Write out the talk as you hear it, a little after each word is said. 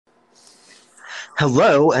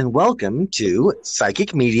Hello and welcome to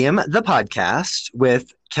Psychic Medium, the podcast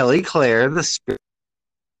with Kelli Clair, the spirit,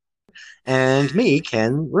 and me,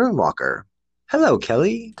 Kenn Rune Walker. Hello,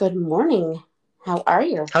 Kelli. Good morning. How are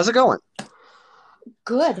you? How's it going?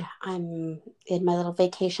 Good. I'm in my little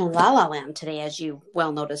vacation La La Land today, as you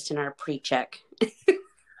well noticed in our pre-check.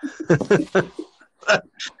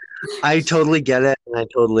 I totally get it, and I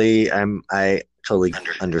totally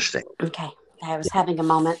understand. Okay. I was having a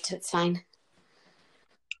moment. It's fine.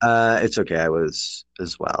 It's okay. I was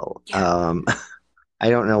as well. Yeah. I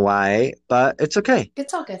don't know why, but it's okay.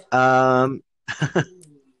 It's all good. Um,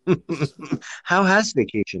 how has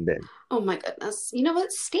vacation been? Oh my goodness. You know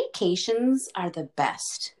what? Staycations are the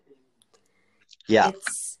best. Yeah.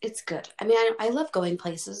 It's good. I mean, I love going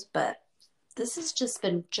places, but this has just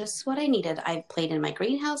been just what I needed. I played in my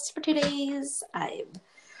greenhouse for 2 days. I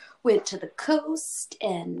went to the coast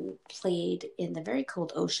and played in the very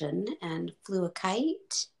cold ocean and flew a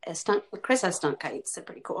kite. Chris has stunt kites. They're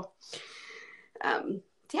pretty cool.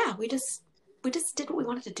 Yeah, we just did what we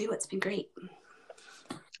wanted to do. It's been great.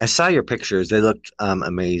 I saw your pictures. They looked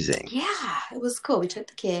amazing. Yeah, it was cool. We took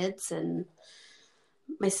the kids and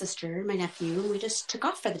my sister, my nephew, and we just took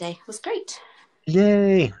off for the day. It was great.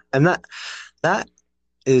 Yay. And that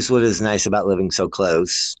is what is nice about living so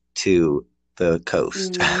close to the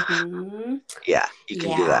coast. Mm-hmm. Yeah, you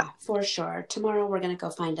can do that. For sure. Tomorrow we're going to go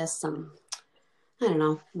find us some, I don't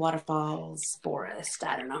know, waterfalls, forest.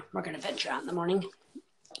 I don't know. We're going to venture out in the morning.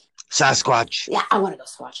 Sasquatch. Yeah, I want to go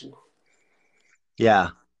squatching. Yeah.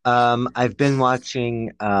 I've been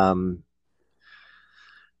watching a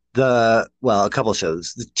couple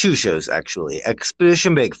shows, two shows actually.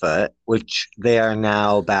 Expedition Bigfoot, which they are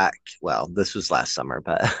now back. Well, this was last summer,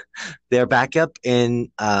 but they're back up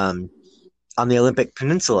in on the Olympic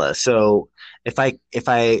Peninsula. So not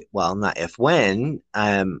if, when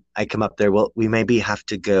I come up there, we maybe have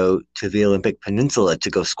to go to the Olympic Peninsula to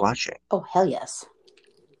go squatching. Oh, hell yes.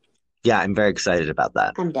 Yeah, I'm very excited about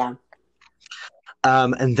that. I'm down.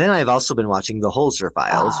 And then I've also been watching The Holzer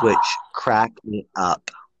Files, which cracked me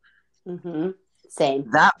up. Mm-hmm.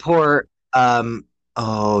 Same. That poor,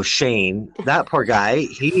 Shane, that poor guy,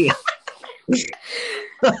 He's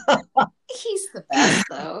the best,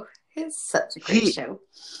 though. It's such a great show.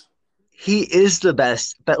 He is the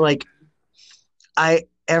best, but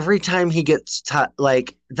every time he gets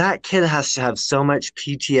that kid has to have so much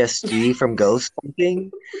PTSD from ghost hunting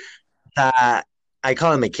that I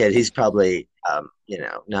call him a kid. He's probably,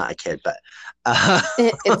 not a kid, but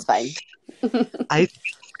it's fine. I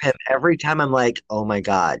him every time. I'm like, oh my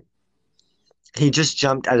God, he just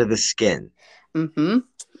jumped out of the skin. Mm-hmm.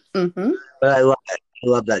 Mm-hmm. But I love it. I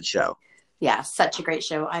love that show. Yeah, such a great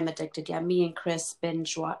show. I'm addicted. Yeah, me and Chris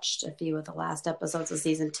binge watched a few of the last episodes of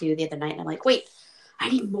season 2 the other night, and I'm like, wait, I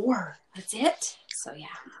need more. That's it. So yeah.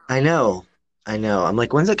 I know. I'm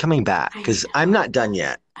like, when's it coming back? Because I'm not done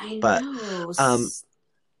yet. I know.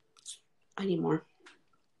 I need more.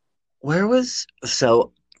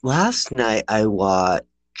 So last night I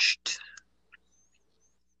watched,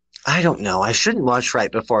 I don't know, I shouldn't watch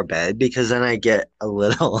right before bed because then I get a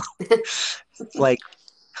little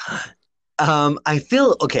I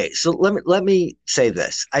feel okay. So let me say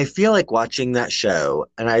this. I feel like watching that show,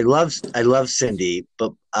 and I love Cindy,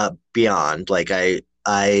 but beyond, I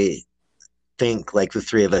think like the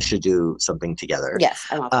three of us should do something together. Yes,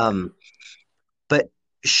 I want that. But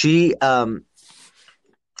she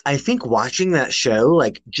I think watching that show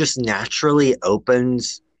just naturally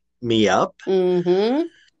opens me up. Mm-hmm.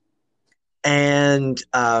 And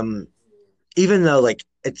even though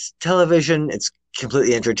it's television, it's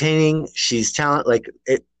completely entertaining. She's talent I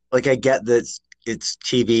get that it's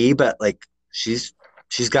TV, but she's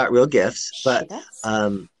got real gifts. But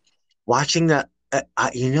watching that,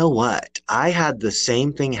 you know what? I had the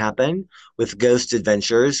same thing happen with Ghost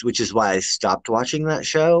Adventures, which is why I stopped watching that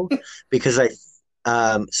show because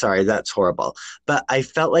sorry, that's horrible. But I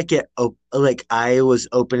felt like I was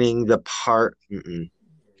opening the part.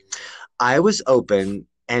 I was open,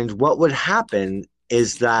 and what would happen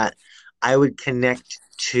is that I would connect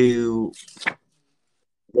to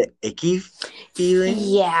the icky feeling.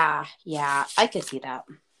 Yeah, I could see that.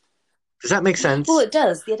 Does that make sense? Well, it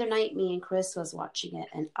does. The other night, me and Chris was watching it,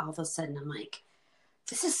 and all of a sudden, I'm like,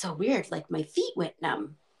 this is so weird. Like, my feet went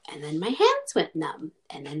numb, and then my hands went numb,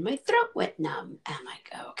 and then my throat went numb. And I'm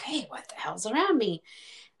like, okay, what the hell's around me?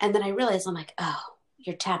 And then I realized, I'm like, oh,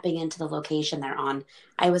 you're tapping into the location they're on.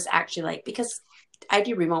 I was actually because I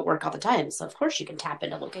do remote work all the time, so of course you can tap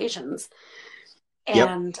into locations.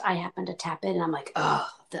 And I happened to tap in, and I'm like, oh,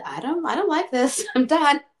 I don't like this. I'm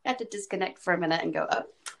done. I had to disconnect for a minute and go, oh,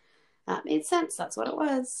 that made sense. That's what it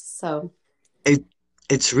was. So it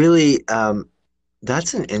it's really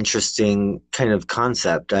that's an interesting kind of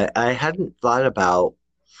concept. I hadn't thought about.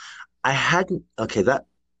 I hadn't. Okay, that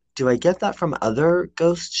do I get that from other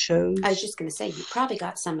ghost I was shows? just gonna say you probably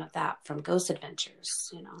got some of that from Ghost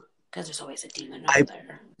Adventures, because there's always a demon I over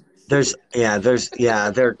there. there's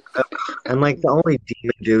there. I'm like the only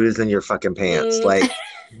demon dude is in your fucking pants. Mm,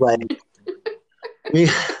 Like we.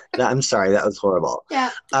 I'm sorry, that was horrible.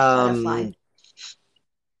 yeah, let it fly.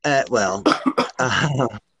 Um. Well.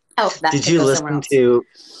 Oh, that Did could you go somewhere listen else. to?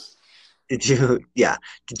 Did you? Yeah.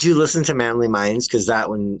 Did you listen to Manly Minds? Because that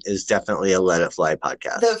one is definitely a Let It Fly The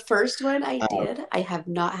podcast. first one I Uh, did, I have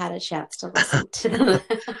not had a chance to listen to them.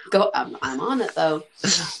 Go, I'm on it though.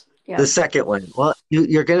 the Yep. second one. Well,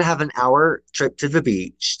 you're going to have an hour trip to the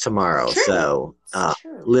beach tomorrow, True. so It's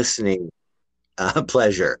true. listening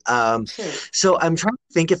pleasure. True. So I'm trying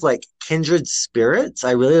to think if like Kindred Spirits.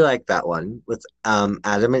 I really like that one with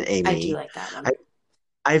Adam and I do Amy. like that I one.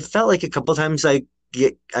 I felt like a couple times I've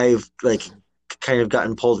like kind of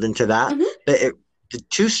gotten pulled into that, Hmm. but the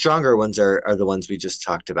two stronger ones are the ones we just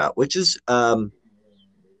talked about, which is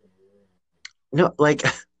no like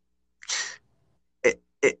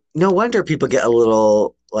no wonder people get a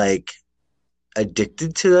little like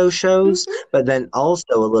addicted to those shows, Hmm. but then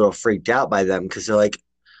also a little freaked out by them because they're like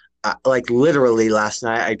literally last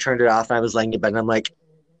night I turned it off and I was laying in bed and I'm like,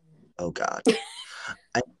 oh God.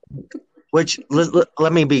 I, which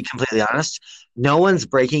let me be completely honest, no one's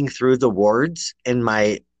breaking through the wards in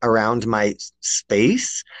my around my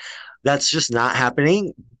space. That's just not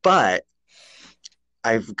happening. But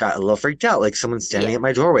I've got a little freaked out, like someone standing Yeah. at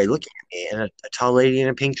my doorway looking at me and a tall lady in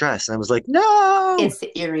a pink dress, and I was like, no. It's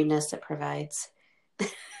the eeriness it provides. So,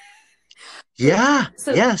 Yeah,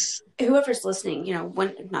 so yes. whoever's listening,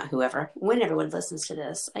 when not whoever, when everyone listens to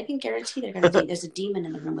this, I can guarantee they're going to think there's a demon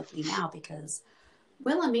in the room with me now because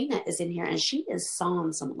Wilhelmina is in here and she is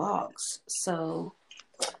sawing some logs. So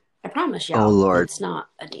I promise Oh y'all, Lord, it's not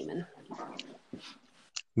a demon.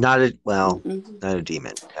 not a well, Mm-mm. not a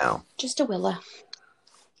demon. No. Just a Willa.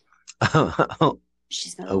 Oh,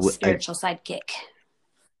 She's my little spiritual sidekick.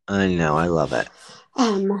 I know, I love it.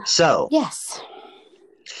 Um, So yes.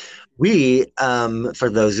 we, for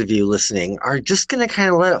those of you listening, are just gonna kind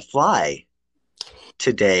of let it fly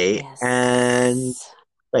today and Yes.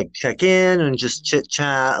 like check in and just chit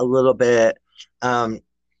chat a little bit. Um,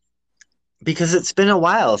 because it's been a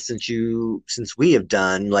while since we have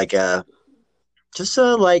done like a just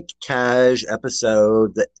a like cash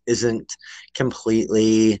episode that isn't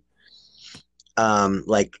completely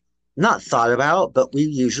like not thought about, but we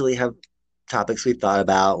usually have topics we've thought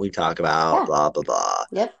about, we talk about, Yeah. blah blah blah.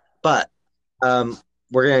 Yep. But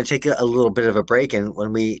we're gonna take a little bit of a break, and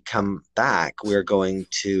when we come back, we're going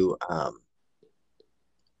to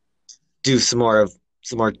do some more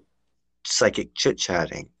psychic chit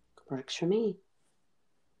chatting. Works for me.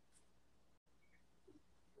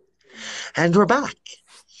 And we're back.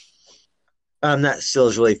 That still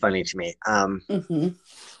is really funny to me. Mm-hmm.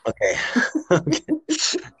 Okay. Okay.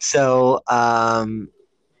 So, I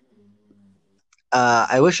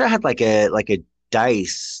wish I had like a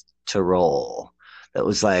dice to roll that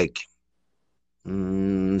was like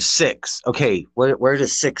six. Okay, where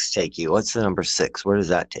does six take you? What's the number six? Where does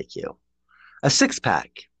that take you? A six pack.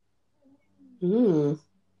 Mm.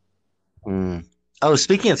 Mm. Oh,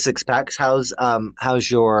 speaking of six packs, how's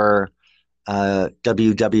your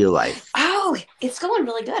WW life? Oh, it's going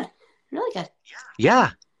really good. Really good.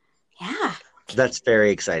 Yeah, Yeah. that's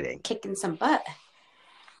very exciting. Kicking some butt.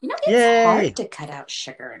 It's hard Yay! to cut out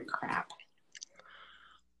sugar and crap.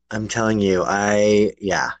 I'm telling you,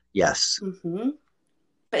 yeah, yes. Mm-hmm.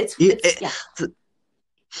 But You, it's yeah.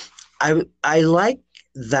 I like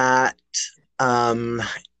that um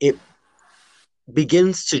it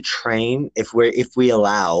begins to train if we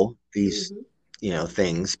allow these Mm-hmm.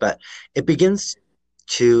 things, but it begins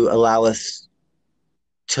to allow us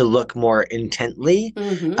to look more intently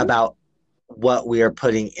Mm-hmm. about what we are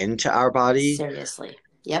putting into our body. Seriously.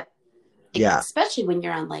 Yep. Yeah. Especially when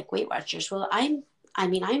you're on like Weight Watchers. Well, I'm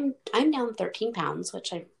down 13 pounds,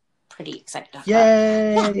 which I'm pretty excited to talk about.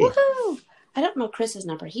 Yeah, Yay. woohoo! I don't know Chris's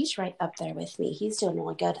number. He's right up there with me. He's doing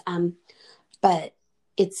really good. But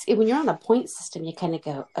when you're on a point system, you kind of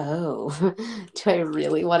go, oh, do I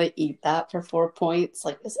really want to eat that for 4 points?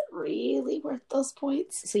 Like, is it really worth those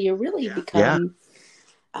points? So you really Yeah. become,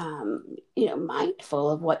 mindful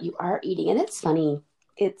of what you are eating. And it's funny.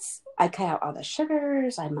 I cut out all the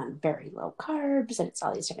sugars. I'm on very low carbs, and it's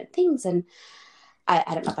all these different things. And I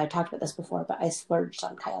don't know if I talked about this before, but I splurged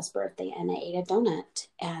on Kyle's birthday and I ate a donut.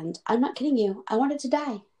 And I'm not kidding you. I wanted to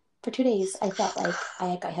die for 2 days. I felt like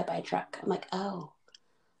I got hit by a truck. I'm like, oh,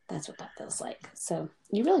 That's what that feels like. So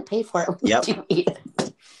you really pay for it when you Yep. do eat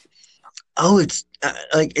it. Oh, it's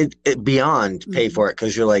like it beyond pay Mm-hmm. for it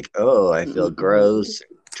because you're like, oh, I feel Mm-hmm. gross, Yep.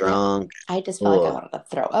 drunk. I just felt like I Ugh. wanted to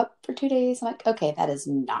throw up for 2 days. I'm like, okay, that is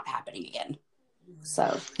not happening again.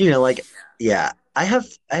 So, Like yeah, I have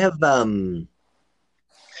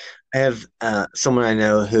someone I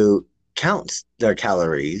know who counts their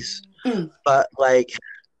calories, mm, but like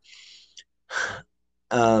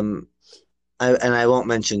um and I won't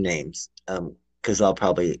mention names because I'll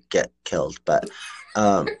probably get killed, but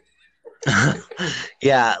um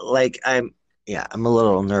yeah, like I'm a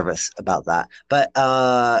little nervous about that. But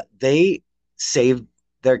they save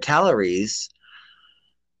their calories.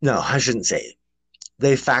 No, I shouldn't say.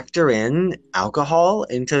 They factor in alcohol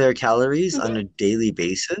into their calories on a daily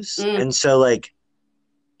basis. mm, And so like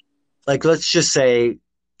let's just say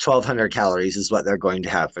 1200 calories is what they're going to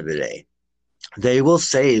have for the day. They will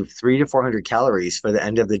save 3 to 400 calories for the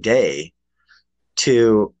end of the day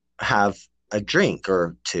to have a drink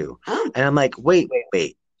or two. oh, And I'm like, wait.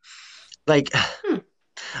 Like hmm,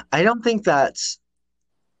 I don't think that's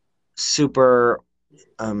super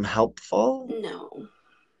helpful no.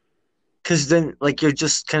 because then like you're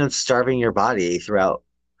just kind of starving your body throughout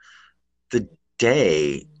the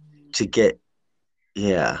day to get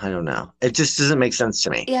yeah, I don't know. It just doesn't make sense to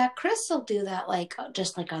me. Yeah, Chris will do that like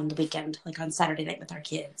just like on the weekend, like on Saturday night with our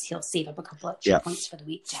kids. He'll save up a couple extra Yeah. points for the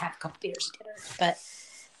week to have a couple beers at dinner. But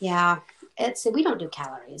yeah, it's we don't do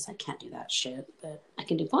calories. I can't do that shit, but I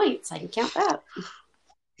can do points. I can count that.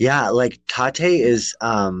 Yeah, like Tate is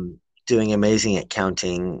doing amazing at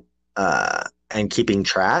counting and keeping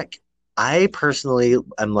track. I personally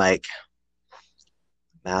am like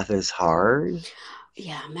math is hard.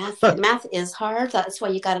 Yeah, math is hard. That's why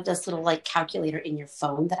you got this little like calculator in your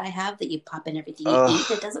phone that I have that you pop in everything you eat and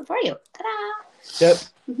it Oh, does it for you. Ta-da! yep.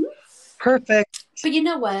 Mhm. Perfect. But you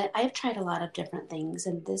know what? I've tried a lot of different things,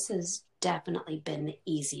 and this has definitely been the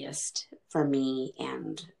easiest for me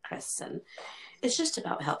and Chris. And it's just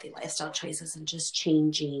about healthy lifestyle choices and just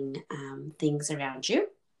changing things around you.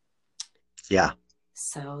 Yeah.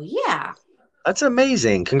 So yeah, That's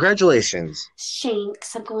amazing. Congratulations.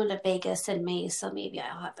 Shanks. I'm going to Vegas in May, so maybe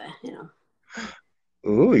I'll have a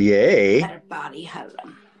Ooh, yay. better body. I don't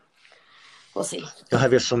know. We'll see. You'll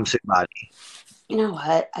have your swimsuit body. You know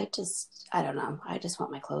what? I don't know. I just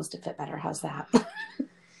want my clothes to fit better. How's that?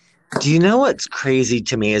 Do you know what's crazy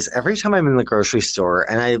to me is every time I'm in the grocery store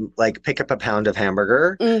and I like pick up a pound of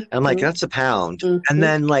hamburger, and I'm like, Mm-hmm. that's a pound. And Mm-hmm.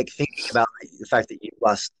 then like thinking about like, the fact that you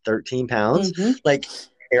lost 13 pounds, Mm-hmm. like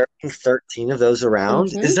carrying 13 of those around,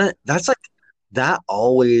 Mm-hmm. isn't that's like that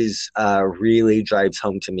always really drives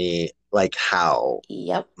home to me like how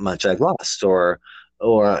Yep. much I've lost or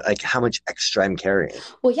like how much extra I'm carrying.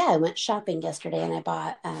 Well, yeah, I went shopping yesterday and I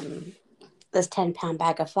bought this 10-pound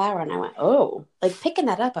bag of flour and I went, oh, like picking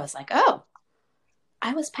that up, I was like, oh,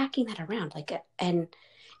 I was packing that around. And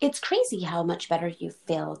it's crazy how much better you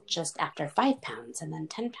feel just after 5 pounds and then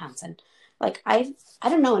 10 pounds. And like, I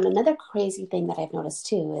don't know. And another crazy thing that I've noticed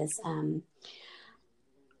too is I'm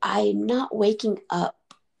not waking up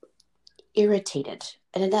irritated.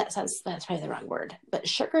 And that's probably the wrong word, but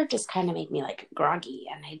sugar just kind of made me like groggy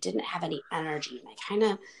and I didn't have any energy.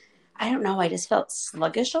 And I don't know, I just felt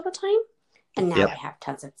sluggish all the time. And now Yep. I have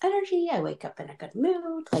tons of energy. I wake up in a good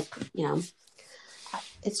mood.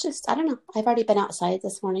 It's just, I don't know. I've already been outside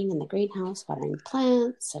this morning in the greenhouse watering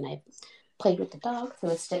plants and I played with the dog, threw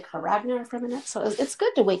a stick for Ragnar for a minute. So it's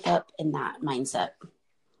good to wake up in that mindset.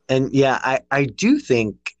 And yeah, I do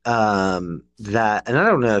think that, and I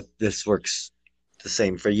don't know if this works the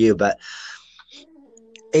same for you, but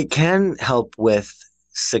it can help with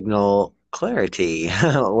signal clarity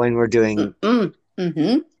when we're doing, Mm-mm.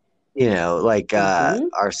 Mm-hmm. like Mm-hmm.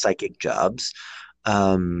 our psychic jobs,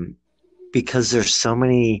 um, because there's so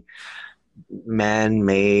many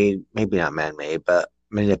man-made, maybe not man-made, but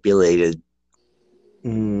manipulated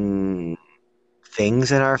mm,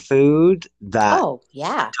 things in our food that Oh,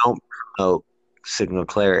 yeah. don't promote signal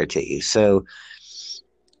clarity. So,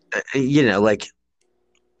 like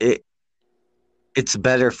it it's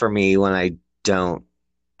better for me when I don't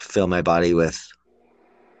fill my body with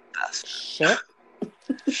dust. Shit.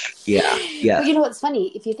 Yeah. Well, Yes. you know what's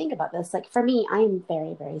funny? If you think about this, like for me, I'm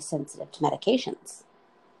very, very sensitive to medications.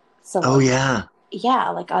 So, Oh like, yeah. yeah,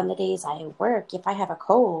 like on the days I work, if I have a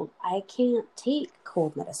cold, I can't take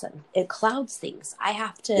cold medicine. It clouds things. I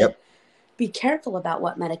have to Yep. be careful about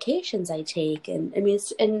what medications I take. And I mean,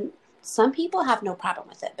 and some people have no problem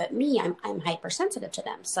with it, but me, I'm hypersensitive to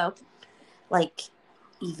them. So, like,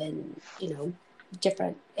 even,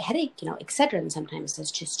 different headache, Excedrin sometimes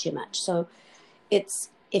is just too much. So, it's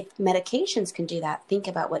if medications can do that, think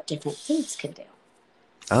about what different foods can do.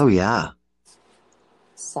 Oh, yeah.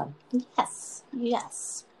 So, yes,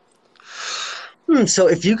 yes. So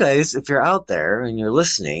if you're out there and you're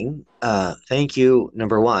listening, thank you,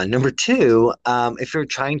 number one. Number two, if you're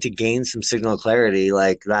trying to gain some signal clarity,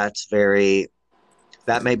 like that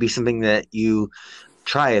may be something that you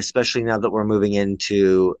try, especially now that we're moving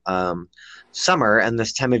into summer and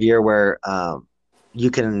this time of year where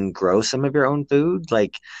you can grow some of your own food.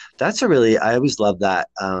 Like I always love that.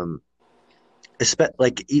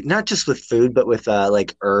 Like not just with food, but with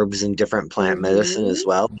like herbs and different plant medicine Mm-hmm. as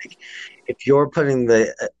well. Like if you're putting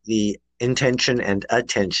the intention and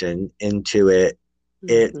attention into it,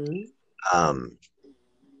 it Mm-hmm. um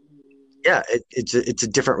yeah, it's a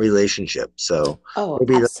different relationship. So Oh,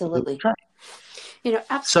 maybe that's something to absolutely. try. So,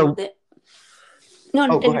 Absolutely. No,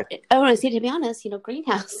 oh, go and ahead. I want to say, to be honest,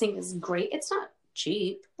 greenhousing is great. It's not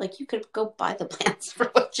cheap. Like, you could go buy the plants for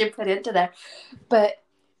what you put into there, but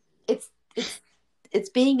it's it's it's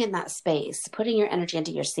being in that space, putting your energy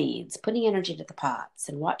into your seeds, putting energy into the pots,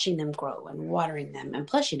 and watching them grow and watering them. And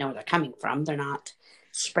plus, you know where they're coming from. They're not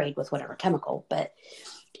sprayed with whatever chemical, but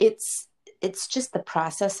it's it's just the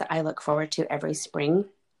process that I look forward to every spring.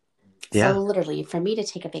 So Yeah. literally, for me to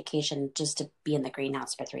take a vacation just to be in the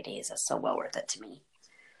greenhouse for 3 days is so well worth it to me.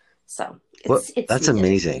 So What it's that's needed.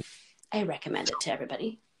 amazing. I recommend it to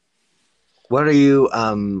everybody. What are you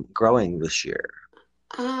growing this year?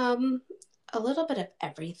 Um, a little bit of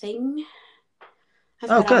everything. I've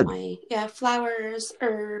Oh, got all good. my flowers,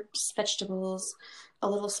 herbs, vegetables, a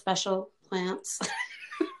little special plants.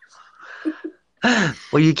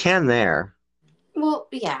 Well, you can there. Well,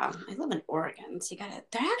 yeah, I live in Oregon, so you gotta.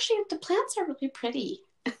 They're actually the plants are really pretty.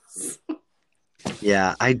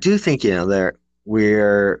 Yeah, I do think, there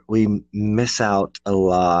we miss out a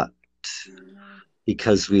lot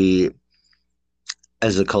because we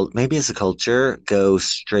maybe as a culture go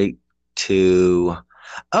straight to,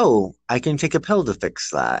 oh, I can take a pill to fix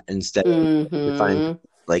that instead of to find Mm-hmm.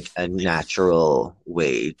 like a natural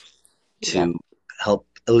way Yep. to help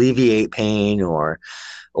alleviate pain or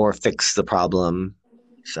fix the problem.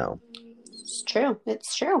 So, It's true.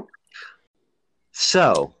 It's true.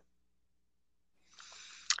 so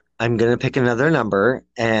I'm gonna pick another number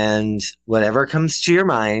and whatever comes to your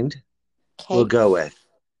mind, we'll Okay. go with.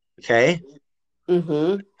 Okay?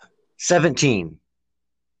 Mm-hmm. 17.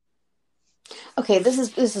 Okay, this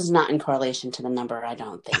is not in correlation to the number, I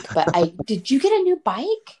don't think. But I did you get a new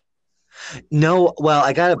bike? No, well,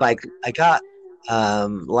 I got a bike. I got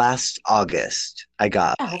last August. Oh,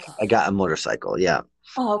 okay. I got a motorcycle. Yeah.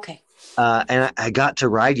 Oh, okay. And I got to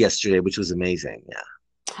ride yesterday, which was amazing.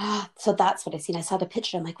 Yeah. So that's what I seen. I saw the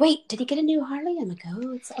picture. I'm like, wait, did he get a new Harley? I'm like,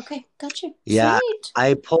 oh, it's okay. Got you. Yeah. Sweet.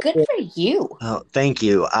 I pulled Good it. for you. Oh, thank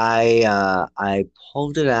you. I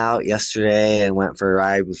pulled it out yesterday and went for a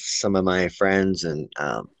ride with some of my friends and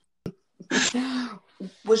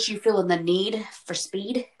Was you feeling the need for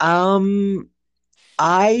speed? um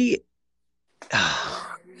I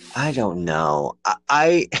I don't know.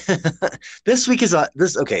 This week is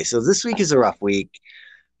this week is a rough week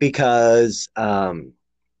because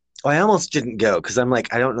I almost didn't go because I'm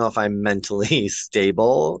like, I don't know if I'm mentally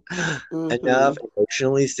stable enough, Mm-hmm.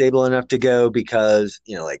 emotionally stable enough to go because,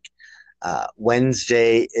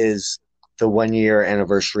 Wednesday is the 1 year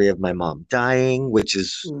anniversary of my mom dying, which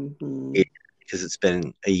is Mm-hmm. weird because it's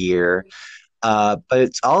been a year. But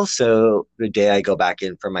it's also the day I go back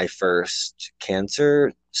in for my first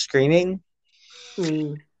cancer screening.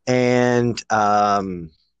 Mm. And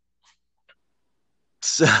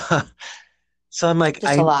so So I'm like,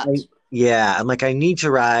 Just a lot. yeah, I'm like, I need to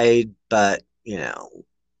ride, but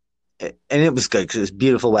and it was good because it was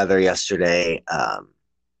beautiful weather yesterday.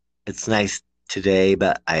 It's nice today,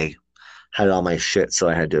 but I had all my shit, so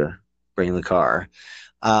I had to bring the car.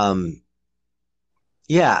 Um,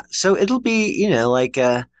 yeah, so it'll be, like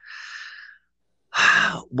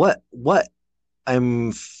what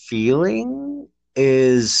I'm feeling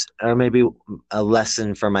is, or maybe a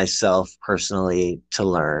lesson for myself personally to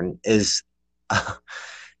learn is.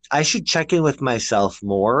 I should check in with myself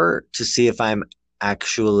more to see if I'm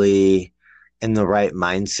actually in the right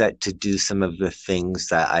mindset to do some of the things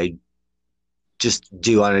that I just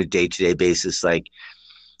do on a day-to-day basis. Like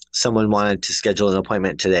someone wanted to schedule an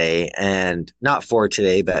appointment today and not for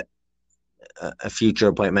today, but a future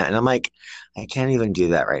appointment. And I'm like, I can't even do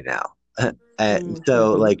that right now.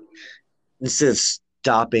 So Mm-hmm. like instead of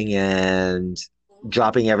stopping and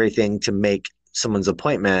dropping everything to make someone's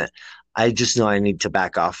appointment, I just know I need to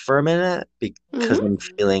back off for a minute because Mm-hmm. I'm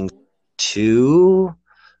feeling too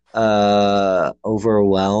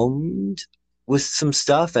overwhelmed with some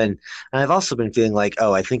stuff, and I've also been feeling like,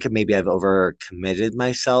 oh, I think maybe I've overcommitted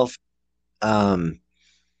myself um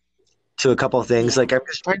to a couple of things. Yeah. Like I'm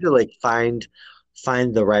just trying to like find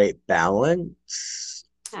the right balance.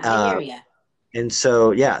 I Uh hear you. and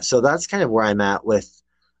so yeah, so that's kind of where I'm at with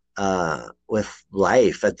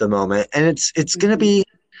life at the moment. And it's gonna Hmm. be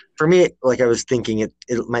for me, like I was thinking it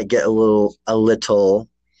might get a little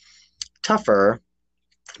tougher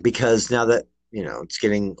because now that it's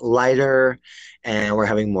getting lighter and we're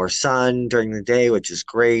having more sun during the day, which is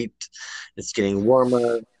great. It's getting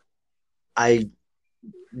warmer. I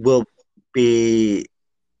will be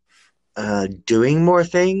doing more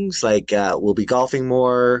things like we'll be golfing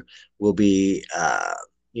more. We'll be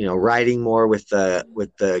riding more with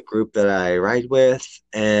the group that I ride with,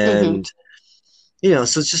 Hmm. and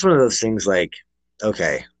so it's just one of those things like,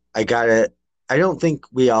 okay, I got it. I don't think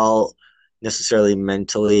we all necessarily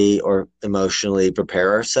mentally or emotionally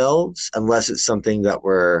prepare ourselves unless it's something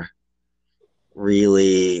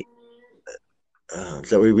really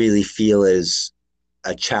that we really feel is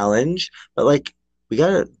a challenge. But like we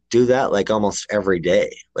gotta do that like almost every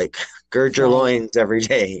day. Like gird your Right. loins every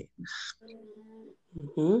day.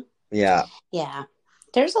 Hmm. Yeah, Yeah.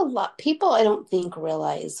 There's a lot. People, I don't think,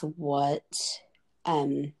 realize what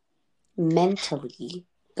um, mentally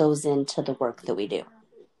goes into the work that we do.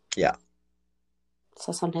 yeah,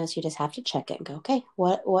 So sometimes you just have to check it and go, okay,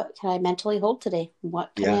 what can I mentally hold today?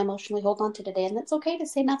 What can I yeah, emotionally hold on to today? And it's okay to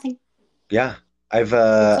say nothing. yeah. I've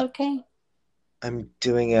It's okay. I'm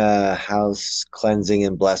doing a house cleansing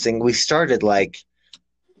and blessing. We started like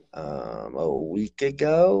a week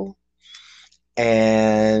ago,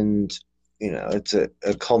 and it's a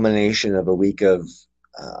culmination of a week of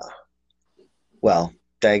uh, well,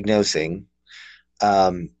 diagnosing,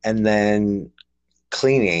 and then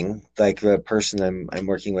cleaning. Like the person I'm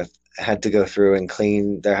working with had to go through and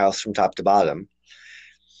clean their house from top to bottom.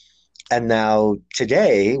 And now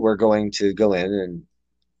today we're going to go in and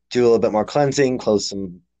do a little bit more cleansing, close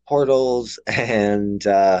some portals, and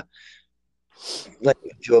like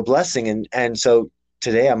do a blessing. And so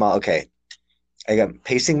today I'm all okay. I got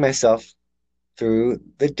pacing myself through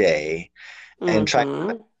the day and trying not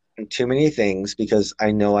Mm-hmm. to do too many things because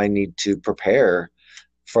I know I need to prepare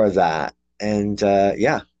for that. And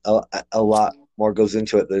yeah, a lot more goes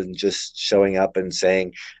into it than just showing up and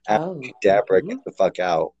saying, Oh, Deborah, mm-hmm. get the fuck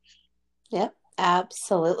out. Yep,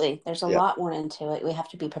 absolutely. There's a Yeah. lot more into it. We have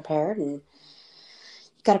to be prepared, and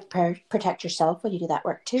you got to protect yourself when you do that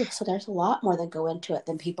work too. So there's a lot more that go into it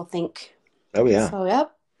than people think. Oh, yeah. So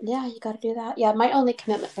yep, yeah, you got to do that. Yeah, my only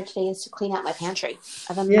commitment for today is to clean out my pantry.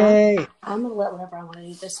 Other than that, Yay. I'm gonna let whatever I want to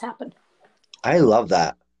do just happen. I love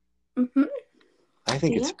that. Mm-hmm. I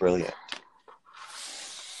think it's Yep, brilliant.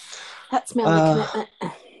 that's my only Uh, commitment.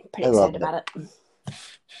 Pretty I excited love that. about it.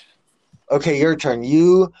 Okay, your turn.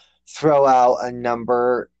 You throw out a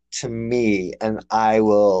number to me, and I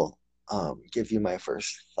will give you my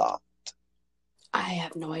first thought. I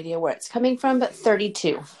have no idea where it's coming from, but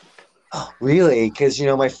 32. Oh, really? Because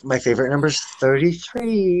my favorite number is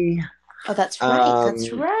 33. Oh, that's right.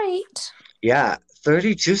 That's Um, right. yeah,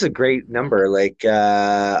 32 is a great number. Like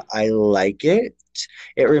I like it.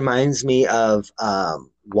 It reminds me of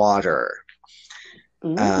water.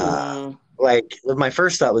 Uh Mm. like my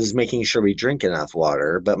first thought was making sure we drink enough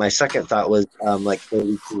water, but my second thought was like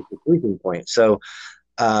 32 is the freezing point. So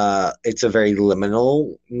it's a very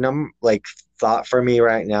liminal like thought for me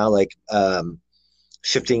right now, like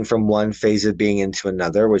shifting from one phase of being into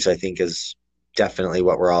another, which I think is definitely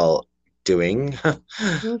what we're all doing.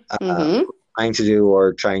 Mm-hmm. Trying to do,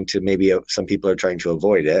 or trying to, maybe some people are trying to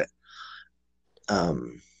avoid it.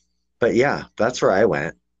 Um, but yeah, that's where I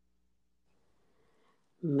went.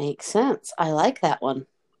 Makes sense. I like that one.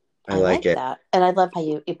 I I like like it. that. And I love how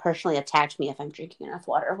you personally attacked me if I'm drinking enough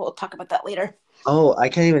water. We'll talk about that later. Oh, I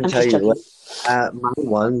can't even I'm tell just you. Like, joking. my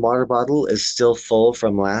one water bottle is still full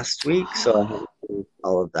from last week, so I haven't finished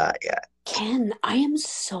all of that yet. Ken, I am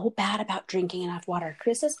so bad about drinking enough water.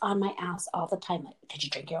 Chris is on my ass all the time. Like, did you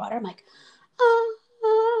drink your water? I'm like,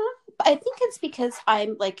 but I think it's because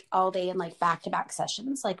I'm like all day in like back to back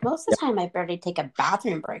sessions. Like most of Yeah. the time, I barely take a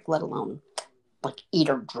bathroom break, let alone like eat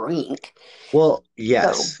or drink. Well, So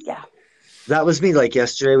yes, yeah. that was me. Like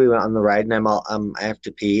yesterday, we went on the ride, and I have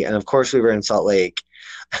to pee, and of course, we were in Salt Lake,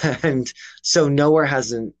 and so nowhere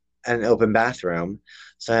has an open bathroom.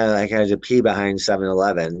 So I like had to pee behind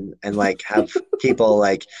 7-Eleven and like have people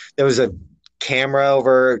like there was a camera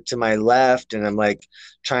over to my left, and I'm like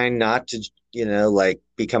trying not to like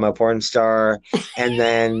become a porn star. And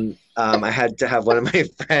then I had to have one of my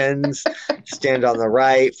friends stand on the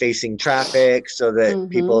right facing traffic so that Mm-hmm.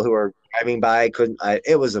 people who are driving by.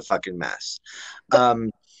 It was a fucking mess. But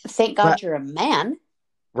Um, thank but God you're a man.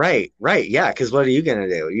 right, yeah. Because what are you gonna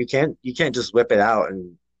do? You can't just whip it out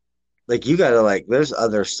and like you gotta like. There's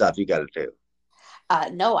other stuff you gotta do.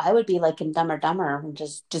 No, I would be like in Dumber Dumber and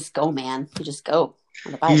just go, man. You just go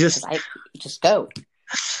on the You bike because just I you just go.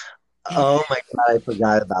 Oh my God, I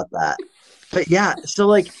forgot about that. But yeah, so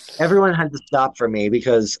like everyone had to stop for me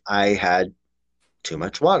because I had too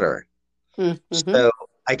much water. Mm-hmm. So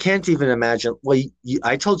I can't even imagine. Well,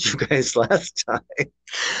 I told you guys last time,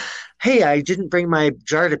 hey, I didn't bring my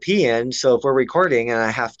jar to pee in. So if we're recording and I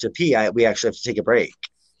have to pee, we actually have to take a break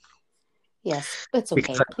Yes, it's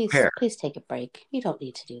because okay. I Please, prepare. please take a break. You don't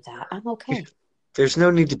need to do that. I'm okay. There's no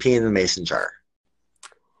need to pee in the mason jar.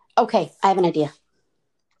 Okay, I have an idea.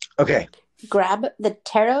 Okay, Grab the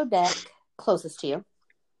tarot deck closest to you.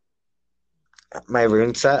 my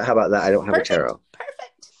rune set. How about that? I don't have a Perfect. tarot.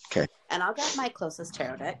 Perfect. Okay. And I'll grab my closest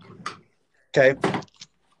tarot deck. Okay.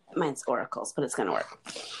 Mine's oracles, but it's gonna work.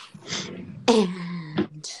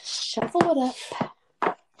 And shuffle it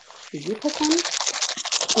up. You pick one,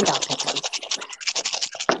 and I'll pick one.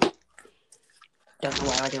 Don't know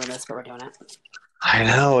why we're doing this, but we're doing it. I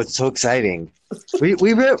know it's so exciting. We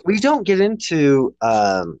don't get into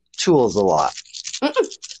tools a lot,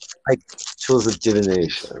 Mm-mm. like tools of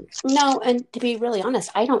divination. No, and to be really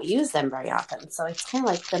honest, I don't use them very often. So it's kind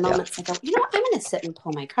of like the Yeah, moments I go, you know what, I'm going to sit and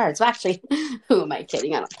pull my cards. Well, actually, who am I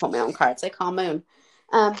kidding? I don't pull my own cards. I call Moon.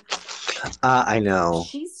 Um, I know,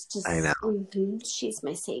 she's I know. just, she's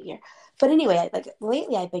my savior. But anyway, like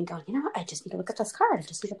lately I've been going, you know what, I just need to look at this card. I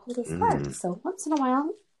just need to pull this card. Mm. So once in a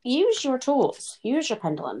while, use your tools. Use your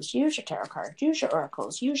pendulums. Use your tarot cards. Use your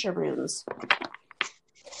oracles. Use your runes.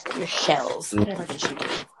 Your shells. Whatever it is you do.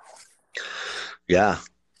 Yeah.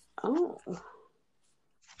 Oh.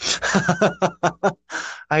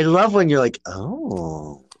 I love when you're like,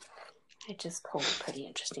 oh. I just pulled a pretty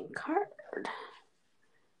interesting card.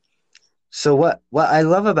 So what I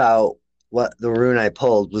love about what the rune I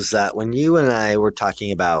pulled was that when you and I were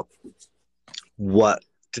talking about what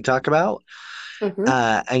to talk about, Mm-hmm.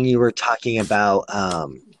 and you were talking about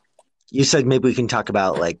you said maybe we can talk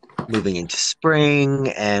about like moving into spring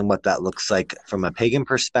and what that looks like from a pagan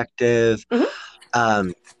perspective. Mm-hmm.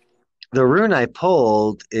 Um, the rune I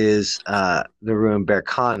pulled is the rune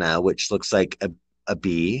Berkana, which looks like a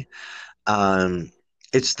bee. Um,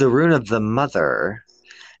 it's the rune of the mother.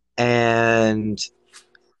 And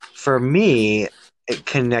for me, it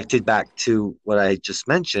connected back to what I just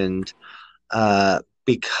mentioned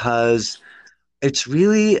because it's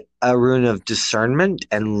really a rune of discernment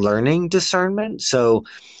and learning discernment. So,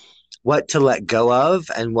 what to let go of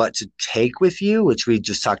and what to take with you, which we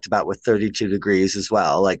just talked about with 32 degrees as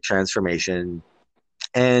well, like transformation.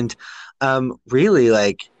 And really,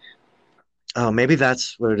 like, oh, maybe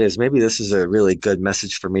that's what it is. Maybe this is a really good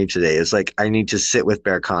message for me today is like, I need to sit with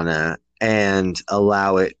Berkana and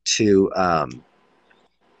allow it to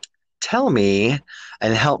tell me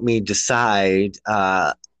and help me decide,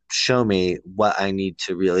 show me what I need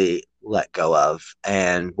to really let go of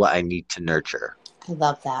and what I need to nurture. I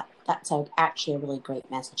love that. That's actually a really great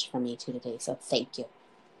message for me too today. So thank you. Of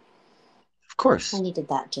I course. needed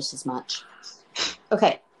that just as much.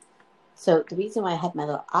 Okay. So the reason why I had my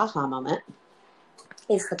little aha moment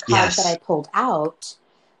is the card that I Yes. pulled out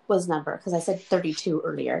was number, because I said 32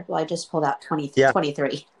 earlier. Well, I just pulled out Yeah.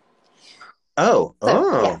 23. Oh, So, yeah.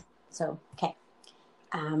 oh. So, okay.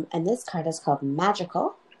 And this card is called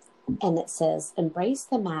Magical. And it says, embrace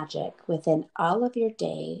the magic within all of your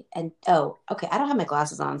day. And, oh, okay. I don't have my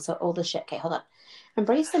glasses on, so old as shit. Okay, hold up.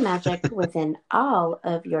 Embrace the magic within all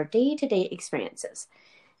of your day-to-day experiences.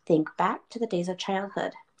 Think back to the days of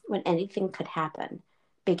childhood when anything could happen.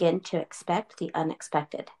 Begin to expect the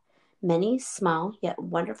unexpected. Many small yet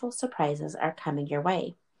wonderful surprises are coming your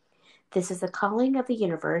way. This is the calling of the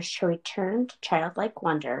universe to return to childlike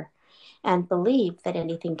wonder and believe that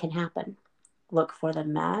anything can happen. Look for the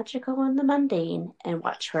magical in the mundane and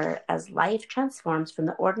watch for as life transforms from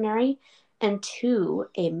the ordinary into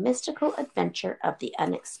a mystical adventure of the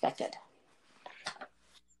unexpected.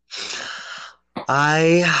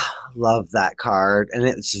 I love that card, and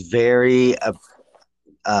it's very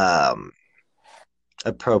um,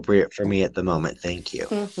 appropriate for me at the moment. Thank you.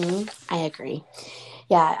 I agree.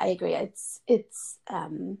 Yeah, I agree. It's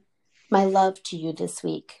my love to you this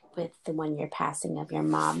week with the 1 year passing of your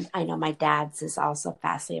mom. I know my dad's is also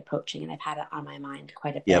fastly approaching, and I've had it on my mind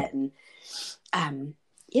quite a Yep. bit. And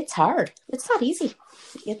it's hard. It's not easy.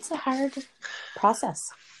 It's a hard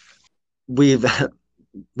process. We've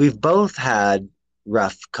we've both had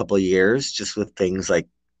rough couple years just with things like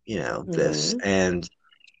this, Mm-hmm. and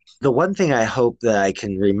the one thing I hope that I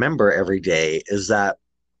can remember every day is that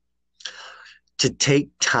to take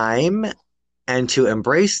time and to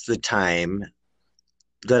embrace the time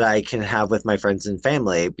that I can have with my friends and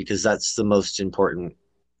family, because that's the most important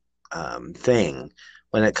thing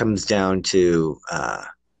when it comes down to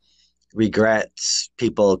regrets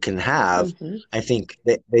people can have. Mm-hmm. I think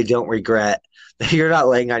that they don't regret. You're not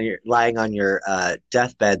lying on your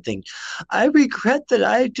deathbed thinking, I regret that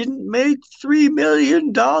I didn't make $3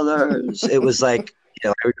 million. It was like,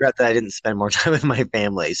 I regret that I didn't spend more time with my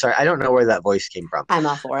family. Sorry, I don't know where that voice came from. I'm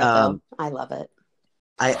all for it though. Um, I love it.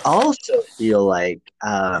 I also feel like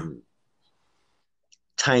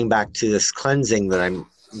tying back to this cleansing that I'm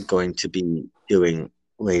going to be doing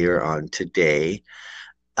later on today.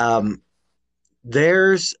 Um,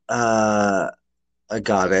 there's a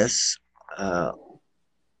goddess, uh,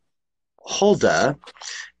 Hulda,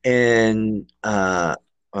 in oh,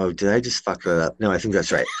 did I just fuck that up? No, I think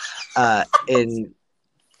that's right. In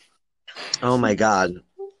Oh my god,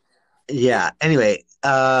 yeah. Anyway,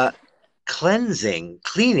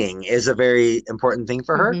 cleaning is a very important thing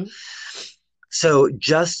for her. Mm-hmm. So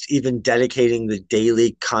just even dedicating the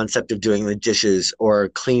daily concept of doing the dishes or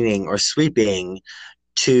cleaning or sweeping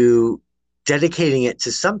to dedicating it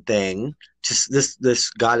to something, to this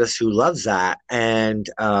goddess who loves that, and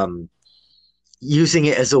using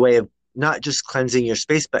it as a way of not just cleansing your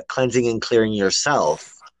space but cleansing and clearing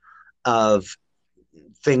yourself of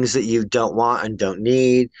things that you don't want and don't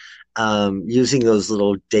need, using those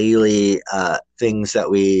little daily things that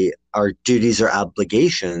we our duties or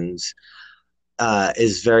obligations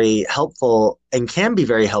is very helpful and can be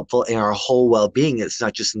very helpful in our whole well-being. It's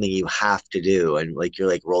not just something you have to do and like you're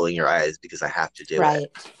like rolling your eyes because I have to do it. Right.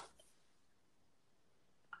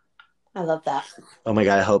 I love that. Oh my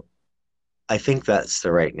god, I think that's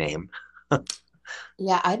the right name.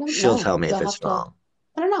 Yeah, I don't She'll know. tell me You'll if have it's to, wrong.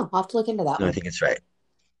 I don't know. I'll have to look into that No, I one. think it's right.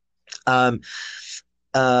 Um,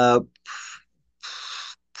 uh,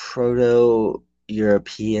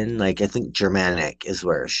 Proto-European, like I think Germanic is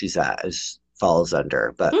where she's at, is falls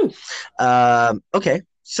under. But Mm. okay.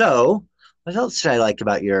 So what else did I like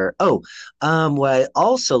about your what I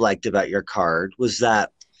also liked about your card was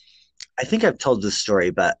that I think I've told this story,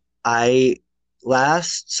 but I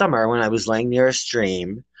last summer when I was laying near a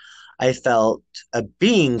stream, I felt a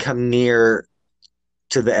being come near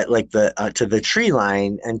to the tree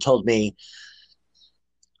line and told me,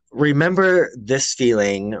 remember this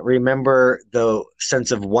feeling, remember the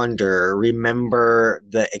sense of wonder, remember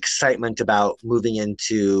the excitement about moving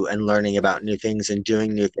into and learning about new things and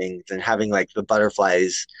doing new things and having like the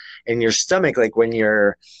butterflies in your stomach, like when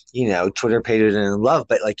you're, Twitter pated and in love,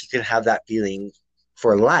 but like you can have that feeling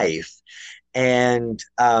for life. And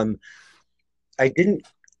I didn't,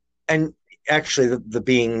 and actually the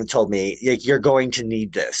being told me, like, you're going to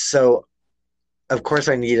need this. So of course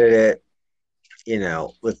I needed it,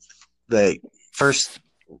 with the first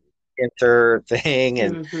enter thing,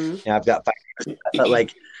 and Mm-hmm. I've got 5 years, but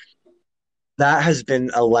like that has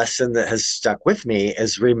been a lesson that has stuck with me,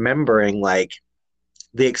 is remembering like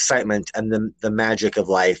the excitement and the magic of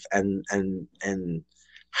life, and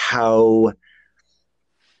how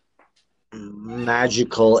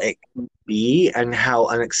magical it can be and how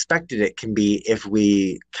unexpected it can be if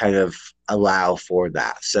we kind of allow for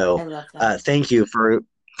that. I So love that. thank you for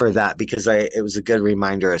that, because it was a good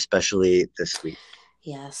reminder, especially this week.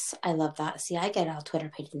 Yes, I love that. See, I get all Twitter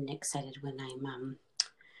pated and excited when I'm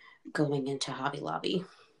going into Hobby Lobby.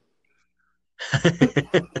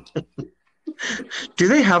 Do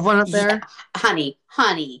they have one up Yeah, there? honey,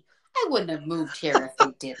 I wouldn't have moved here if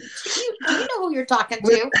they didn't. Do you know who you're talking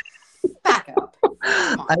to? Back up. Come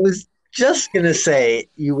I on. was just gonna say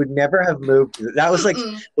you would never have moved. That was like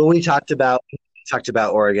Mm-mm. when we talked about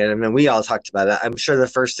Oregon, and then we all talked about it. I'm sure the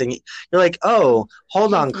first thing you're like, "Oh,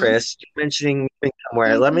 hold on, Mm-hmm. Chris, you're mentioning moving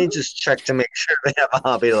somewhere. Let me Mm-hmm. just check to make sure they have a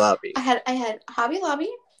Hobby Lobby." I had Hobby Lobby,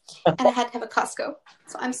 and I had to have a Costco,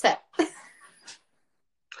 so I'm set.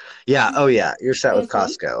 Yeah. Oh yeah, you're set with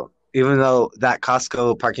Mm-hmm. Costco, even though that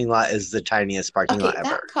Costco parking lot is the tiniest parking lot Okay,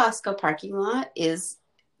 that ever. Costco parking lot is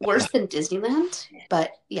worse than Disneyland,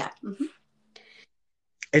 but yeah. Mm-hmm.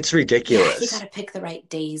 It's Yeah, you got ridiculous. to pick the right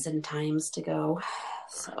days and times to go.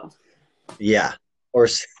 So, Yeah. Or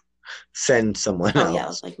send someone oh yeah,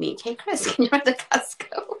 else. like me. Hey, Chris, can you run to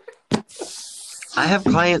Costco? I have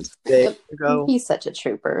clients today Yep. to go. He's such a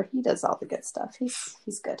trooper. He does all the good stuff.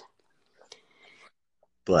 He's good.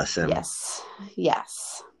 Bless him. Yes.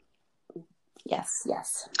 Yes. Yes.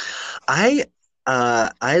 Yes. I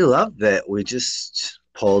love that we just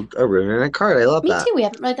pulled a rune and a card. I love Me that. too. We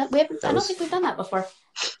haven't. I That don't think was we've done that before.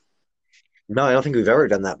 No, I don't think we've ever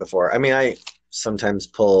done that before. I mean, I sometimes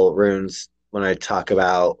pull runes when I talk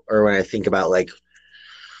about or when I think about like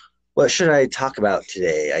what should I talk about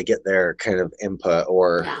today? I get their kind of input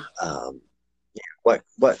or Yeah. um,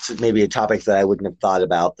 what's maybe a topic that I wouldn't have thought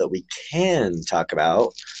about that we can talk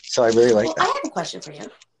about. So I really like Well, I that. have a question for you.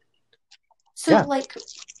 So, Yeah. like,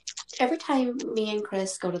 every time me and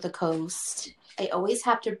Chris go to the coast, I always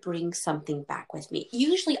have to bring something back with me.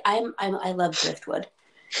 Usually, I love driftwood.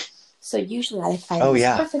 So usually I find Oh these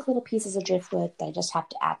yeah. perfect little pieces of driftwood that I just have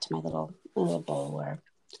to add to my little bowl where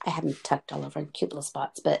I have them tucked all over in cute little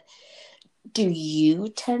spots. But do you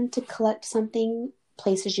tend to collect something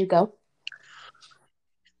places you go?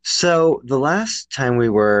 So the last time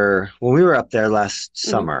when we were up there last Mm-hmm.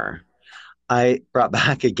 summer, I brought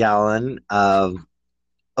back a gallon of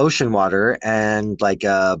ocean water and like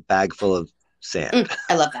a bag full of sand,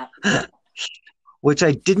 I love that. which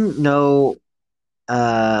I didn't know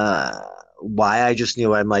uh, why. I just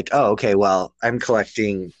knew I'm like, oh, okay, well, I'm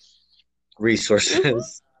collecting Mm-hmm.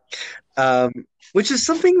 resources, um, which is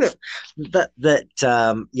something that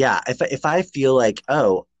yeah, if I feel like,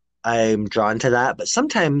 oh, I'm drawn to that, but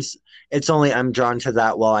sometimes it's only I'm drawn to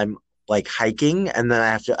that while I'm like hiking, and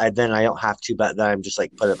then then I don't have to, but then I'm just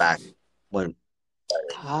like put it back when.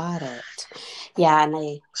 Got it. Yeah,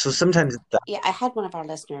 and So sometimes it's that. yeah, I had one of our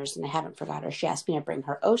listeners, and I haven't forgot her. She asked me to bring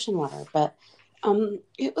her ocean water, but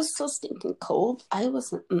it was so stinking cold. I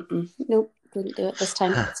wasn't. Nope, didn't do it this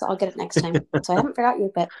time. So I'll get it next time. So I haven't forgot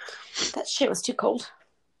you, but that shit was too cold.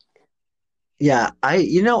 Yeah,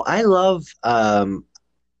 I love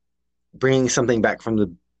bringing something back from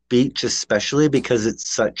the beach, especially because it's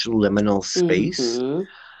such liminal space.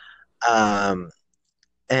 Mm-hmm. Um,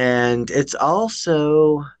 and it's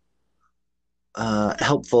also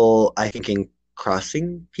helpful, I think, in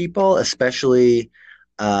crossing people, especially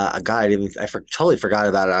a guy. Totally forgot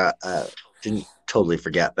about didn't totally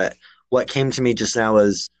forget, but what came to me just now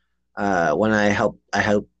was when I helped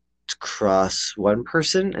cross one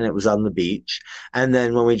person, and it was on the beach. And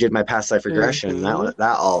then when we did my past life regression, Mm-hmm.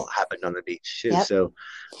 that all happened on the beach too. Yep. So,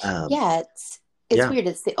 um, Yeah, it's yeah, weird.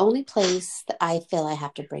 It's the only place that I feel I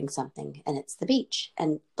have to bring something, and it's the beach.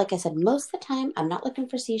 And like I said, most of the time I'm not looking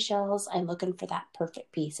for seashells. I'm looking for that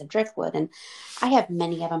perfect piece of driftwood. And I have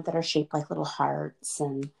many of them that are shaped like little hearts.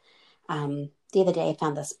 And the other day I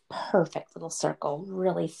found this perfect little circle,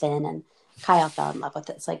 really thin, and Kyle fell in love with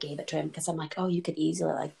it, so I gave it to him because I'm like, oh, you could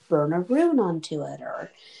easily like burn a rune onto it, or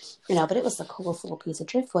but it was the coolest little piece of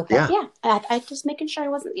driftwood. But yeah, yeah, I just making sure I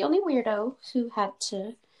wasn't the only weirdo who had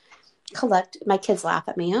to collect. My kids laugh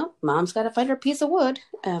at me. Oh, mom's got to find her piece of wood.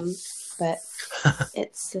 But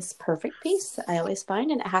it's this perfect piece that I always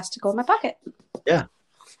find, and it has to go in my pocket. yeah.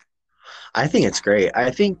 I think it's great. I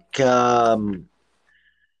think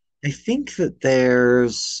that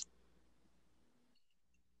there's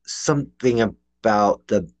something about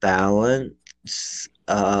the balance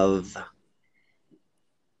of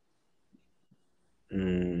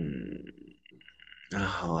mm,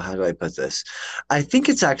 oh, how do I put this? I think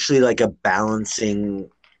it's actually like a balancing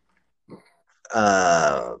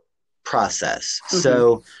uh process. Mm-hmm.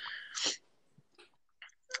 So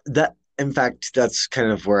that in fact that's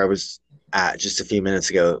kind of where I was at just a few minutes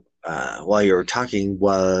ago while you were talking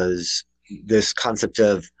was this concept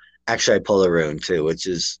of actually I pull a rune too, which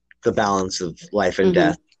is the balance of life and Mm-hmm.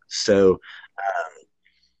 death. So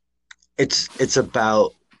it's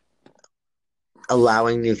about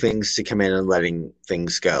allowing new things to come in and letting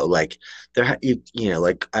things go. Like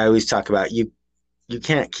like I always talk about you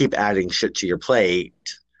can't keep adding shit to your plate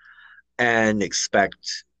and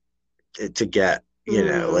expect it to get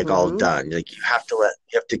like all Mm-hmm. done. Like you have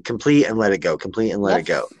to complete and let it go, complete and let it Yep.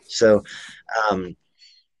 go. So um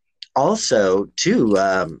also too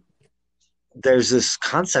there's this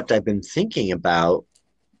concept I've been thinking about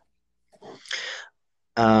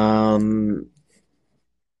um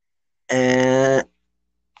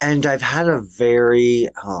and I've had a very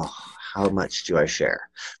how much do I share?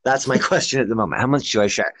 That's my question at the moment. How much do I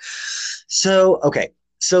share? So, okay.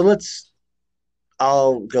 So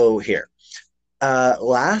I'll go here.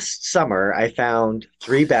 Last summer, I found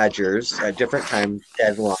three badgers at different times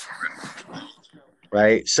dead along,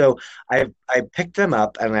 right? So I picked them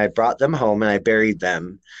up and I brought them home and I buried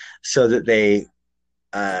them so that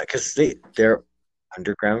because they're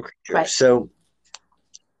underground creatures. Right. So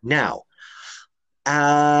now,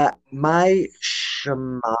 my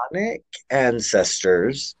shamanic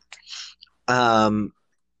ancestors, um,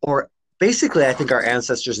 or basically, I think our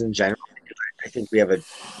ancestors in general, I think we have a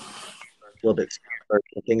little bit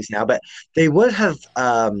of things now, but they would have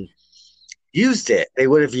used it. They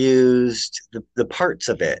would have used the parts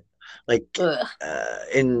of it, like Ugh.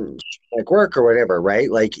 in like work or whatever, right?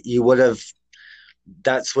 Like you would have.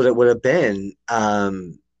 that's what it would have been.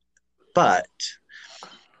 But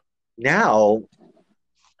now,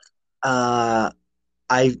 uh,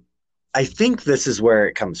 I I think this is where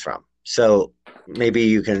it comes from. So maybe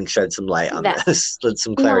you can shed some light on That this, with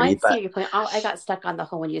some no, I clarity. see But your point. I got stuck on the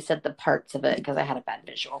whole when you said the parts of it because I had a bad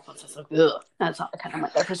visual. So I was like, ugh. That's all. I kind of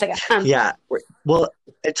went there for a second. yeah, well,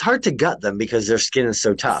 it's hard to gut them because their skin is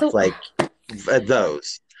so tough, So like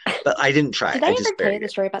those. But I didn't try did it. I I ever just tell you buried the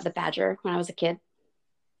it. story about the badger when I was a kid?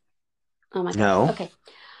 Oh my god. No. Okay,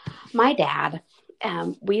 my dad.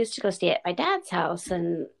 We used to go stay at my dad's house,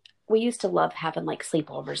 and we used to love having like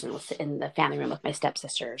sleepovers in the family room with my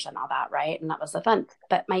stepsisters and all that, right? And that was the fun.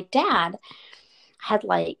 But my dad had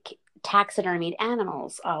like taxidermied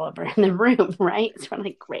animals all over in the room, right? So we're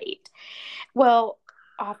like, great. Well,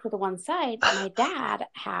 off to the one side, my dad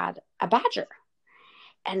had a badger,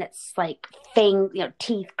 and it's like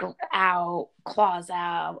teeth go out, claws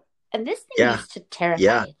out. And this thing Yeah. used to Yeah.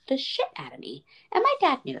 terrify the shit out of me. And my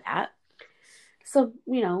dad knew that. So,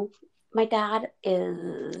 my dad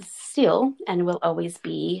is still and will always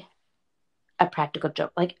be a practical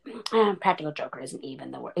joke. Like, practical joker isn't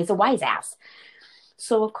even the word. He's a wise ass.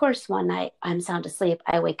 So, of course, one night I'm sound asleep.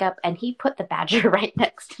 I wake up and he put the badger right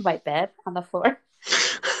next to my bed on the floor.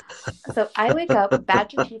 So I wake up,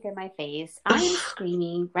 badger teeth in my face. I am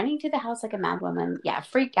screaming, running to the house like a mad woman. Yeah,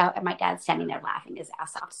 freaked out. And my dad's standing there laughing his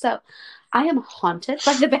ass off. So I am haunted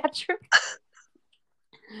by the badger.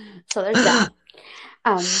 So there's that.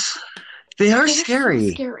 Um, They are they were so scary.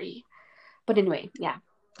 scary. But anyway, yeah.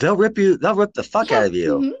 They'll rip you. They'll rip the fuck out Yeah. of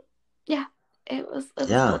you. Mm-hmm. Yeah. It was a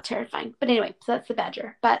little Yeah. terrifying. But anyway, so that's the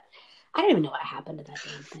badger. But I don't even know what happened to that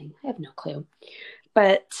damn thing. I have no clue.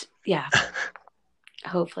 But yeah,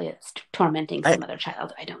 hopefully it's tormenting I some other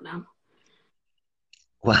child. I don't know.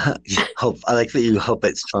 well, hope I like that you hope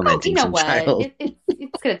it's Oh, you tormenting know some what? child.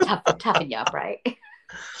 It's gonna toughen you up, right?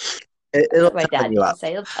 That's It'll what my toughen dad you used to up.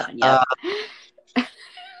 say. It'll toughen you Uh, up.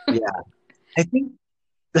 yeah, I think.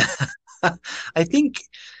 I think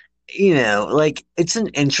like it's an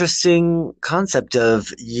interesting concept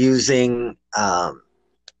of using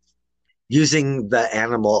the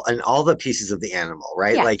animal and all the pieces of the animal,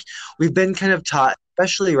 right? Yeah. Like we've been kind of taught,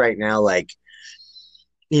 especially right now, like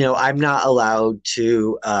I'm not allowed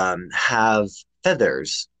to have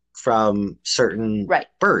feathers from certain Right.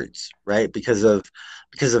 birds, right? Because of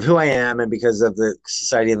who I am and because of the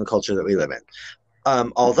society and the culture that we live in.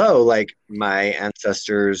 Although, like my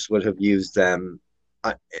ancestors would have used them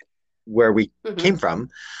uh, where we Mm-hmm. came from.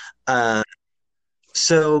 Uh,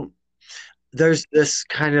 so there's this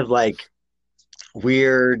kind of like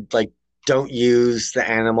weird, like, don't use the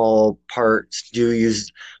animal parts, do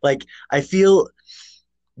use, like, I feel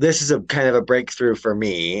this is a kind of a breakthrough for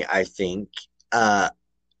me, I think, uh,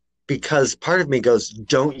 because part of me goes,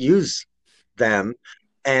 don't use them.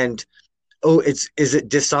 And, oh, is it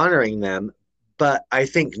dishonoring them? But I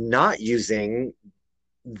think not using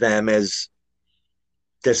them is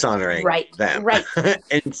dishonoring Right. them. Right.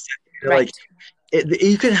 And like Right.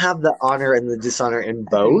 you can have the honor and the dishonor in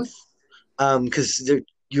Agreed. both, because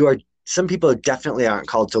you are some people definitely aren't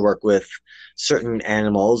called to work with certain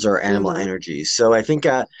animals or animal Mm-hmm. energies. So I think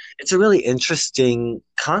it's a really interesting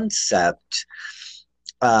concept.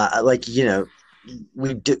 Like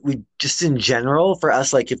we just in general for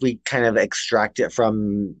us, like if we kind of extract it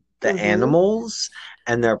from the Mm-hmm. animals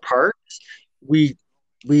and their parts, we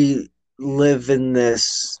we live in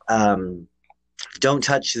this don't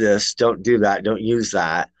touch this, don't do that, don't use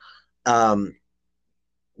that, um,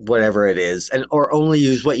 whatever it is, and or only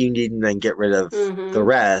use what you need and then get rid of the Mm-hmm.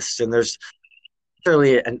 rest. And there's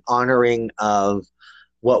really an honoring of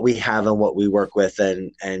what we have and what we work with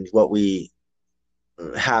and what we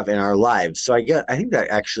have in our lives. So I think that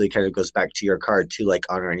actually kind of goes back to your card too, like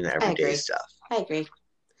honoring the I everyday agree. stuff. I agree.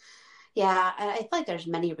 Yeah, I feel like there's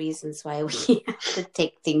many reasons why we have to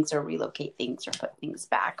take things or relocate things or put things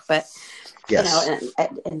back. But Yes.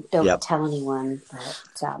 and don't Yep. tell anyone. But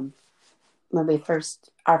when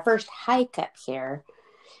our first hike up here,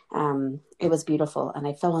 it was beautiful, and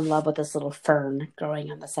I fell in love with this little fern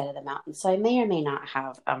growing on the side of the mountain. So I may or may not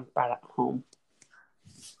have brought it home.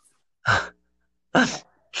 But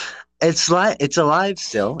It's alive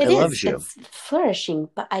still. it It is. loves you. It's flourishing,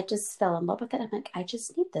 but I just fell in love with it. I'm like, I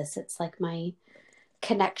just need this. It's like my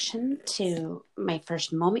connection to my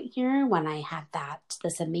first moment here when I had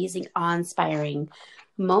this amazing, awe-inspiring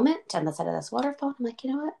moment on the side of this waterfall. I'm like,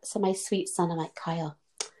 you know what? So my sweet son, I'm like, Kyle,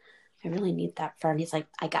 I really need that fern. He's like,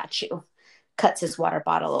 I got you. Cuts his water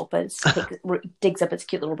bottle open, digs up its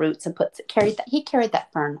cute little roots and he carried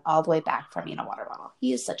that fern all the way back for me in a water bottle.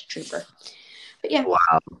 He is such a trooper. But yeah.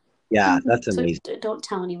 Wow. Yeah, Mm-hmm. that's So amazing. don't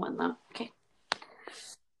tell anyone though. Okay.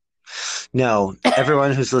 No,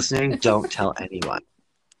 everyone who's listening, don't tell anyone.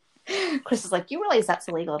 Chris is like, you realize that's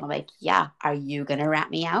illegal? And I'm like, yeah. Are you gonna rat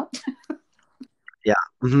me out? Yeah.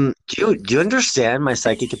 Do you understand my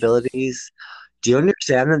psychic abilities? Do you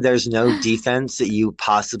understand that there's no defense that you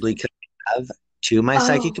possibly could have to my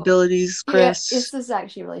psychic Oh, abilities, yeah. This Chris? is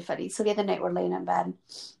actually really funny. So the other night we're laying in bed,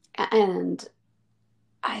 and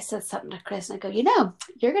I said something to Chris, and I go,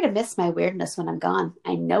 you're gonna miss my weirdness when I'm gone.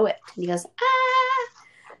 I know it. And he goes,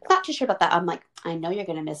 not too sure about that. I'm like, I know you're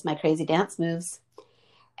gonna miss my crazy dance moves.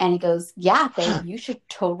 And he goes, yeah, babe, you should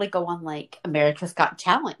totally go on like America's Got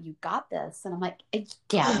Talent. You got this. And I'm like,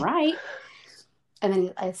 damn right. And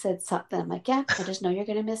then I said something. I'm like, yeah, I just know you're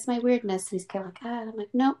gonna miss my weirdness. And he's kind of like, ah. And I'm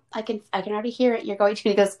like, no, I can already hear it. You're going to.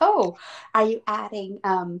 And he goes, oh, are you adding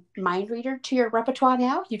mind reader to your repertoire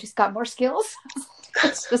now? You just got more skills.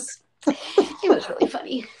 It's just, it was really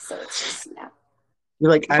funny. So it's just, You're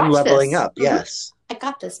like, I'm watch leveling this. up. Yes. I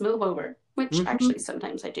got this. Move over. Which hmm actually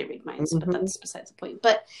sometimes I do read minds, but hmm that's besides the point.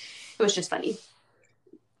 But it was just funny.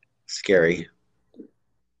 Scary.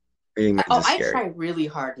 Reading minds Oh, is I scary. try really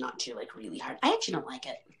hard not to, like really hard. I actually don't like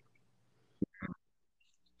it.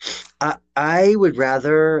 I would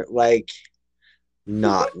rather like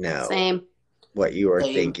not know Same, what you are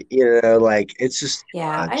same. thinking. Like it's just too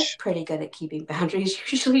Yeah, I'm much. pretty good at keeping boundaries.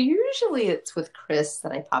 Usually it's with Chris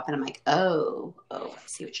that I pop in. I'm like, oh, I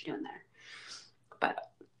see what you're doing there. But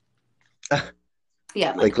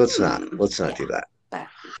yeah, I'm like, Like let's not yeah, do that. but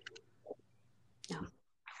no,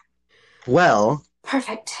 Well,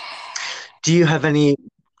 perfect. do you have any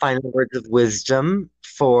final words of wisdom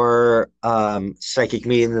for Psychic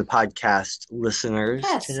Me and the podcast listeners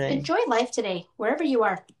Yes, today? enjoy life today, wherever you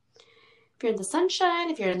are. If you're in the sunshine,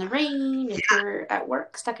 if you're in the rain, if you're at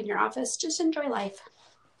work, stuck in your office, just enjoy life.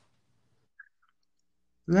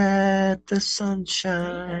 Let the There you go.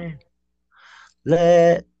 sunshine,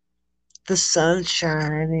 let the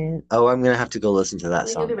sunshine in. Oh, I'm gonna have to go listen to that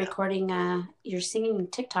Well, you'll be song recording your singing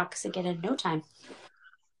TikToks again in no time.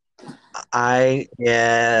 now.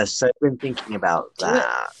 Yes, I've been thinking about Do it.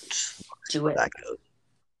 that. Do it. That goes.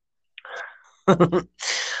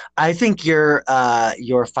 I think your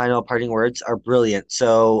final parting words are brilliant.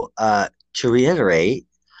 So to reiterate,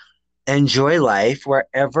 enjoy life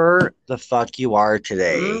wherever the fuck you are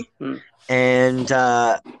today. Mm-hmm. And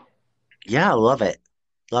yeah, love it.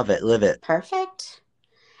 Love it. Live it. Perfect.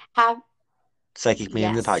 Have Psychic Me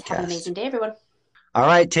in the Yes. Have an podcast. amazing day, everyone. All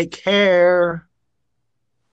right, take care.